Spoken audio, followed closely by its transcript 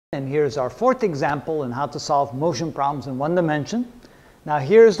And here's our fourth example in how to solve motion problems in one dimension. Now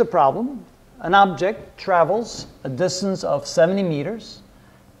here's the problem. An object travels a distance of 70 meters,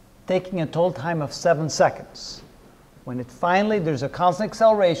 taking a total time of 7 seconds. When there's a constant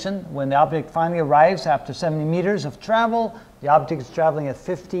acceleration. When the object finally arrives after 70 meters of travel, the object is traveling at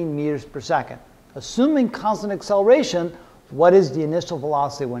 15 meters per second. Assuming constant acceleration, what is the initial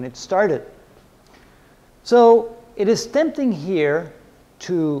velocity when it started? So it is tempting here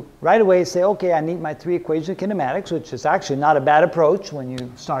to right away say, okay, I need my three equations of kinematics, which is actually not a bad approach when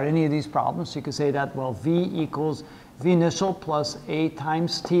you start any of these problems. You could say that, well, v equals v initial plus a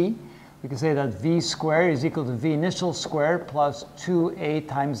times t. We can say that v squared is equal to v initial squared plus 2a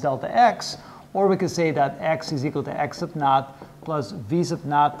times delta x. Or we could say that x is equal to x sub naught plus v sub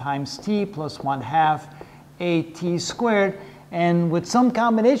naught times t plus 1/2 a t squared. And with some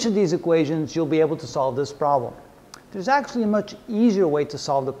combination of these equations, you'll be able to solve this problem. There's actually a much easier way to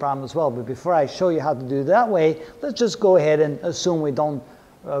solve the problem as well. But before I show you how to do it that way, let's just go ahead and assume we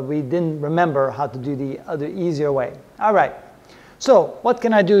didn't remember how to do the other easier way. All right. So what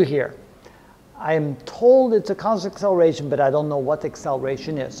can I do here? I am told it's a constant acceleration, but I don't know what the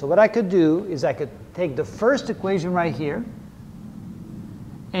acceleration is. So what I could do is I could take the first equation right here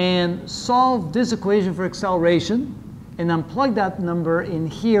and solve this equation for acceleration and then plug that number in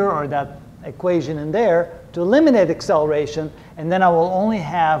here, or that equation in there, to eliminate acceleration, and then I will only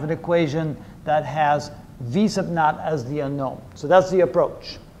have an equation that has v sub naught as the unknown. So that's the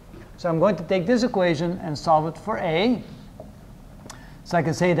approach. So I'm going to take this equation and solve it for a. So I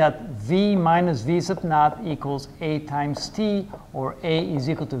can say that v minus v sub naught equals a times t, or a is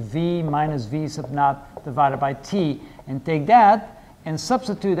equal to v minus v sub naught divided by t, and take that and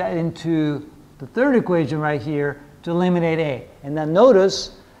substitute that into the third equation right here to eliminate a. And then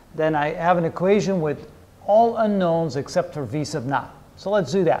notice, then I have an equation with all unknowns except for v sub naught. So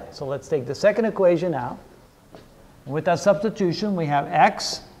let's do that. So let's take the second equation now. With that substitution, we have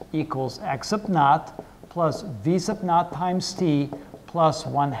x equals x sub naught plus v sub naught times t plus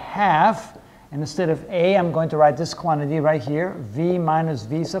 1/2. And instead of a, I'm going to write this quantity right here, v minus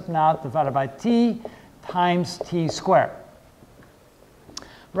v sub naught divided by t times t squared.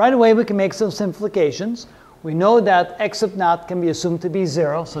 Right away, we can make some simplifications. We know that x sub naught can be assumed to be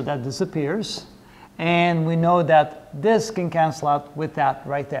 0, so that disappears. And we know that this can cancel out with that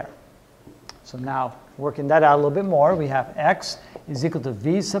right there. So now, working that out a little bit more, we have x is equal to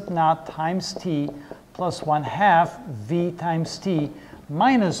v sub naught times t plus 1/2 v times t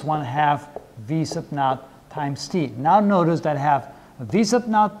minus 1/2 v sub naught times t. Now notice that I have a v sub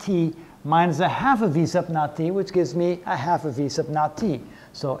naught t minus 1/2 of v sub naught t, which gives me 1/2 of v sub naught t.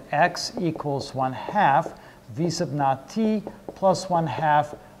 So x equals 1/2 v sub naught t plus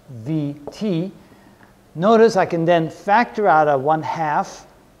 1/2 vt. Notice I can then factor out a 1/2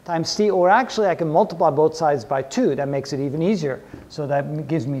 times t, or actually I can multiply both sides by 2. That makes it even easier. So that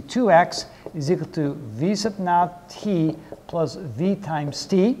gives me 2x is equal to v sub naught t plus v times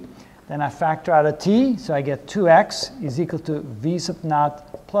t. Then I factor out a t, so I get 2x is equal to v sub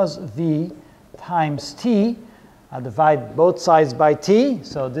naught plus v times t. I divide both sides by t,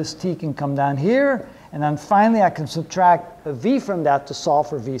 so this t can come down here. And then finally, I can subtract a v from that to solve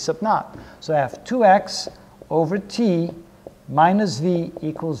for v sub naught. So I have 2x over t minus v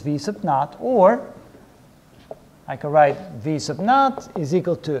equals v sub naught, or I can write v sub naught is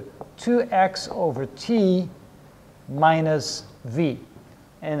equal to 2x over t minus v.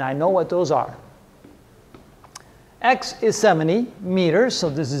 And I know what those are. X is 70 meters, so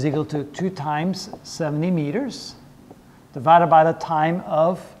this is equal to 2 times 70 meters, divided by the time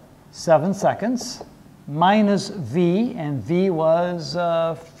of 7 seconds, minus v, and v was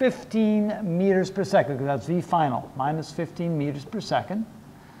 15 meters per second, because that's v final, minus 15 meters per second.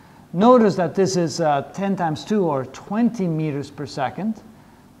 Notice that this is 10 times 2, or 20 meters per second,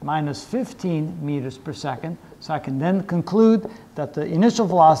 minus 15 meters per second. So I can then conclude that the initial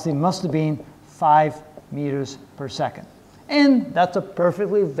velocity must have been 5 meters per second. And that's a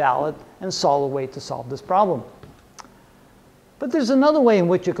perfectly valid and solid way to solve this problem. But there's another way in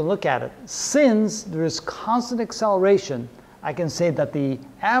which you can look at it. Since there is constant acceleration, I can say that the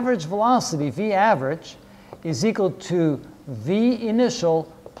average velocity, v average, is equal to v initial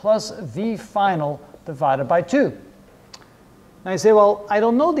plus v final divided by 2. Now you say, well, I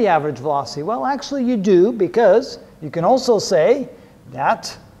don't know the average velocity. Well, actually you do, because you can also say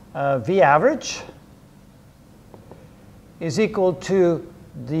that v average is equal to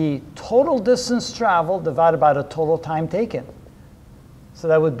the total distance traveled divided by the total time taken. So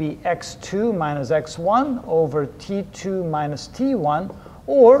that would be x2 minus x1 over t2 minus t1,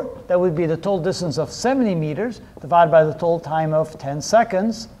 or that would be the total distance of 70 meters divided by the total time of 10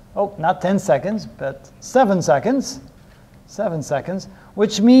 seconds oh, not 10 seconds, but 7 seconds. 7 seconds,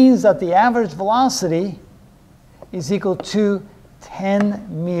 which means that the average velocity is equal to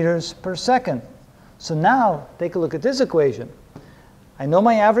 10 meters per second. So now, take a look at this equation. I know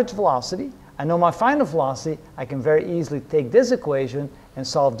my average velocity. I know my final velocity. I can very easily take this equation and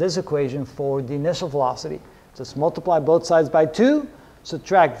solve this equation for the initial velocity. Just multiply both sides by 2,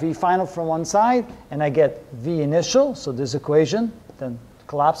 subtract v final from one side, and I get v initial, so this equation, then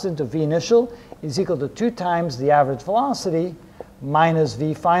collapse into v initial, is equal to 2 times the average velocity minus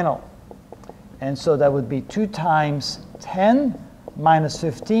v final. And so that would be 2 times 10 minus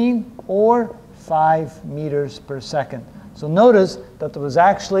 15, or 5 meters per second. So notice that there was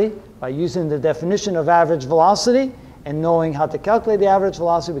actually, by using the definition of average velocity and knowing how to calculate the average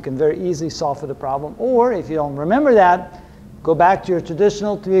velocity, we can very easily solve for the problem. Or if you don't remember that, go back to your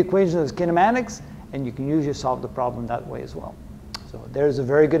traditional 3 equations of kinematics, and you can usually solve the problem that way as well. So there's a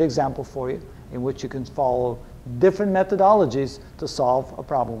very good example for you in which you can follow different methodologies to solve a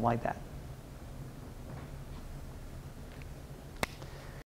problem like that.